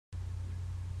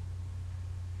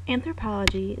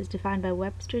Anthropology is defined by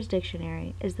Webster's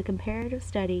Dictionary as the comparative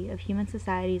study of human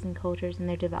societies and cultures and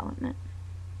their development,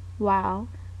 while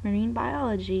marine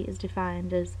biology is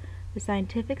defined as the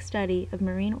scientific study of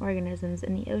marine organisms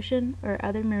in the ocean or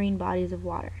other marine bodies of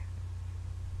water.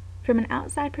 From an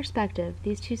outside perspective,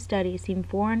 these two studies seem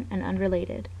foreign and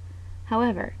unrelated.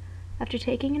 However, after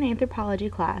taking an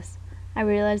anthropology class, I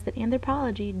realized that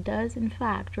anthropology does in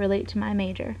fact relate to my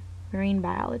major, marine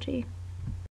biology.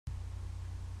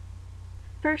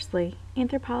 Firstly,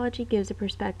 anthropology gives a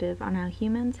perspective on how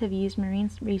humans have used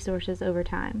marine resources over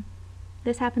time.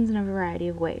 This happens in a variety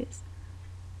of ways.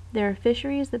 There are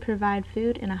fisheries that provide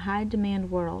food in a high-demand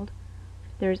world.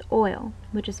 There is oil,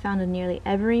 which is found in nearly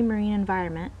every marine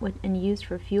environment and used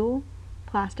for fuel,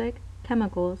 plastic,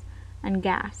 chemicals, and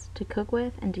gas to cook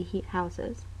with and to heat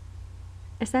houses.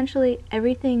 Essentially,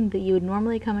 everything that you would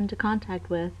normally come into contact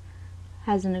with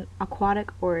has an aquatic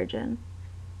origin.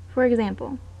 For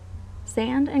example,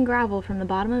 sand and gravel from the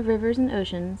bottom of rivers and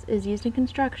oceans is used in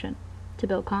construction to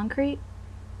build concrete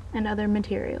and other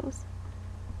materials.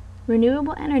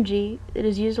 Renewable energy that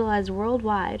is utilized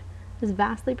worldwide is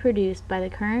vastly produced by the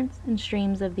currents and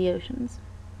streams of the oceans.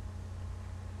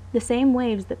 The same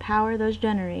waves that power those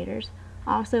generators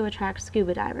also attract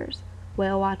scuba divers,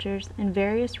 whale watchers, and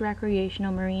various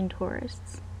recreational marine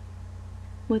tourists.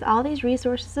 With all these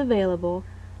resources available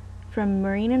from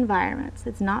marine environments,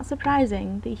 it's not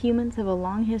surprising that humans have a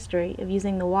long history of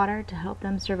using the water to help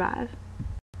them survive.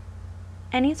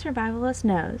 Any survivalist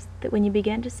knows that when you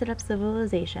begin to set up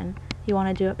civilization, you want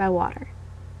to do it by water.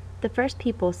 The first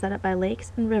people set up by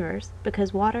lakes and rivers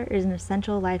because water is an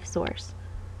essential life source.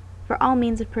 For all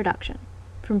means of production,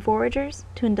 from foragers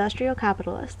to industrial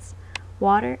capitalists,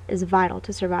 water is vital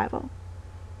to survival.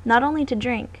 Not only to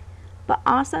drink, but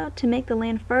also to make the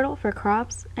land fertile for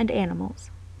crops and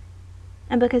animals.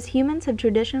 And because humans have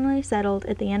traditionally settled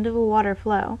at the end of a water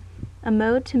flow, a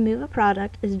mode to move a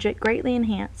product is greatly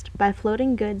enhanced by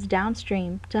floating goods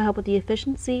downstream to help with the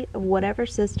efficiency of whatever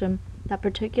system that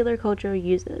particular culture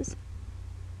uses.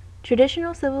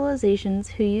 Traditional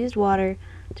civilizations who used water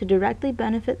to directly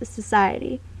benefit the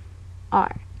society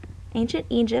are ancient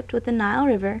Egypt with the Nile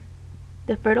River,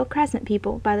 the Fertile Crescent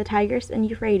people by the Tigris and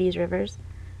Euphrates rivers,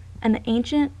 and the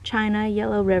ancient China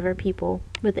Yellow River people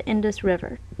with the Indus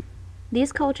River.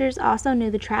 These cultures also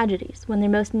knew the tragedies when their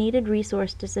most needed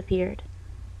resource disappeared.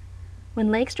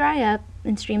 When lakes dry up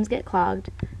and streams get clogged,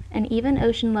 and even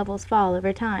ocean levels fall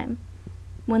over time.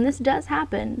 When this does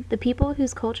happen, the people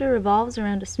whose culture revolves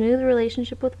around a smooth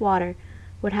relationship with water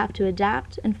would have to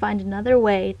adapt and find another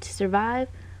way to survive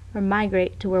or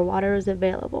migrate to where water is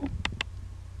available.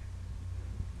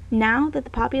 Now that the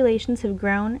populations have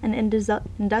grown and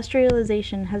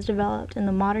industrialization has developed in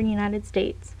the modern United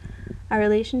States, our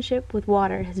relationship with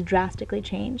water has drastically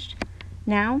changed.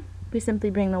 Now, we simply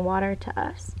bring the water to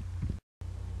us.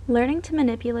 Learning to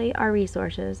manipulate our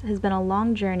resources has been a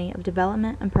long journey of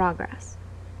development and progress.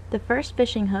 The first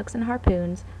fishing hooks and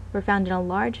harpoons were found in a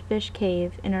large fish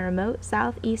cave in a remote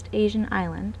Southeast Asian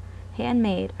island,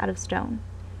 handmade out of stone.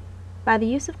 By the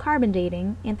use of carbon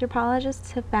dating,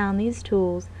 anthropologists have found these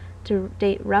tools to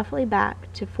date roughly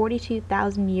back to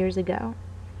 42,000 years ago.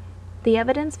 The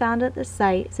evidence found at this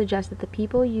site suggests that the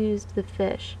people used the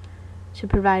fish to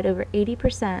provide over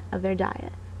 80% of their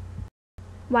diet.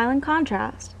 While in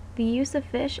contrast, the use of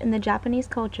fish in the Japanese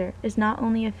culture is not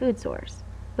only a food source,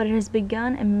 but it has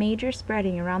begun a major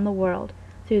spreading around the world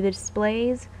through the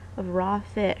displays of raw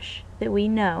fish that we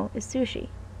know as sushi.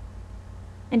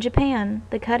 In Japan,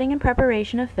 the cutting and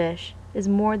preparation of fish is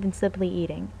more than simply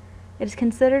eating. It is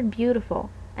considered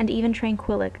beautiful and even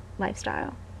tranquilic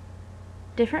lifestyle.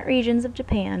 Different regions of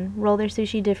Japan roll their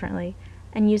sushi differently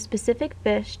and use specific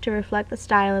fish to reflect the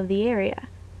style of the area.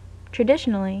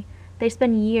 Traditionally, they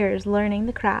spend years learning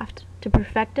the craft to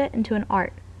perfect it into an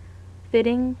art,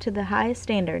 fitting to the highest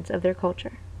standards of their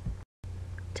culture.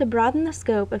 To broaden the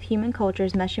scope of human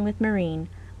cultures meshing with marine,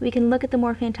 we can look at the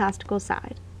more fantastical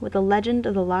side, with the legend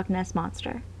of the Loch Ness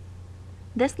Monster.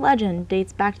 This legend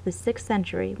dates back to the 6th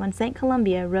century when St.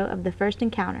 Columba wrote of the first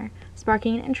encounter,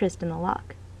 sparking an interest in the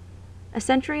loch. A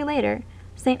century later,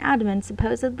 St. Adamant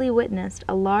supposedly witnessed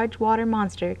a large water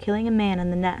monster killing a man in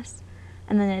the nest,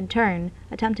 and then in turn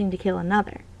attempting to kill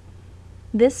another.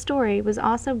 This story was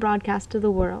also broadcast to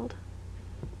the world.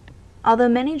 Although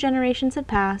many generations had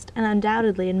passed and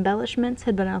undoubtedly embellishments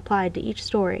had been applied to each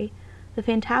story, the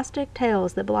fantastic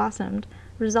tales that blossomed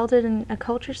resulted in a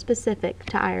culture specific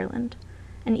to Ireland,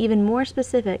 and even more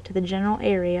specific to the general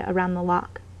area around the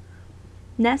loch.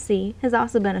 Nessie has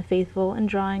also been a faithful in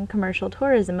drawing commercial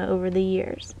tourism over the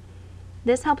years.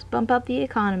 This helps bump up the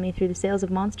economy through the sales of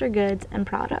monster goods and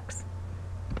products.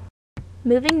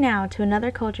 Moving now to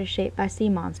another culture shaped by sea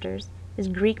monsters is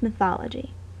Greek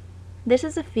mythology. This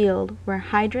is a field where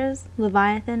hydras,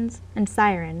 leviathans, and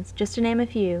sirens, just to name a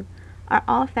few, are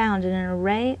all found in an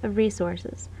array of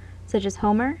resources, such as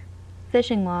Homer,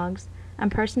 fishing logs,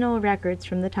 and personal records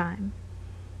from the time.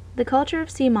 The culture of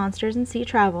sea monsters and sea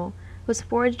travel was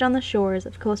forged on the shores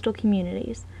of coastal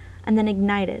communities, and then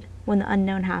ignited when the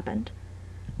unknown happened.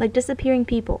 Like disappearing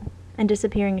people and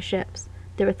disappearing ships,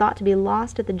 they were thought to be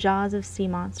lost at the jaws of sea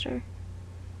monster.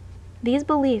 These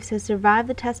beliefs have survived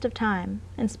the test of time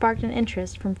and sparked an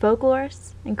interest from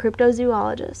folklorists and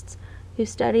cryptozoologists who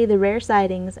study the rare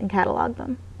sightings and catalog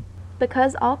them.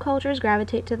 Because all cultures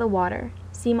gravitate to the water,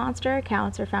 sea monster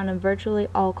accounts are found in virtually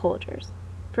all cultures.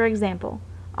 For example,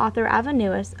 author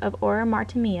Avinuus of Ora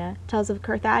Martimia tells of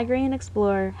Carthaginian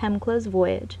explorer Hemclo's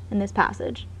voyage in this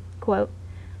passage, quote,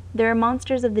 "There are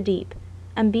monsters of the deep,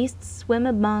 and beasts swim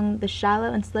among the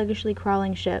shallow and sluggishly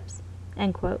crawling ships."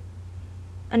 End quote.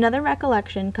 Another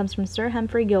recollection comes from Sir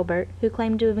Humphrey Gilbert, who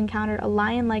claimed to have encountered a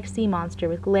lion-like sea monster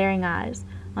with glaring eyes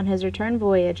on his return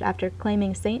voyage after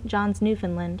claiming St. John's,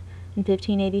 Newfoundland in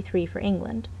 1583 for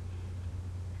England.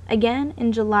 Again,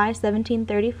 in July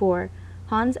 1734,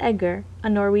 Hans Egger, a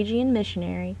Norwegian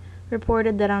missionary,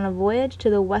 reported that on a voyage to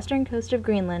the western coast of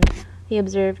Greenland, he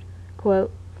observed,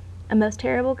 quote, "a most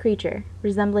terrible creature,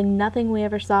 resembling nothing we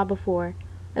ever saw before.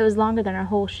 It was longer than our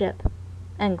whole ship."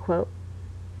 End quote.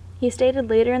 He stated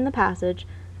later in the passage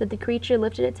that the creature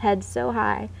lifted its head so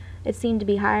high it seemed to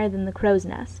be higher than the crow's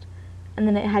nest, and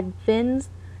that it had fins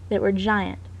that were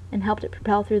giant and helped it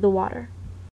propel through the water.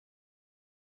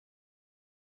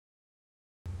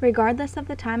 Regardless of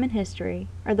the time in history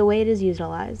or the way it is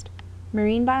utilized,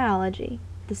 marine biology,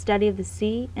 the study of the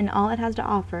sea and all it has to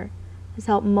offer, has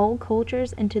helped mold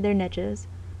cultures into their niches.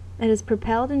 It has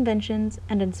propelled inventions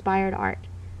and inspired art.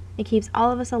 It keeps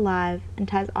all of us alive and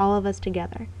ties all of us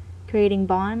together, creating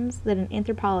bonds that an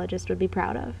anthropologist would be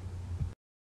proud of.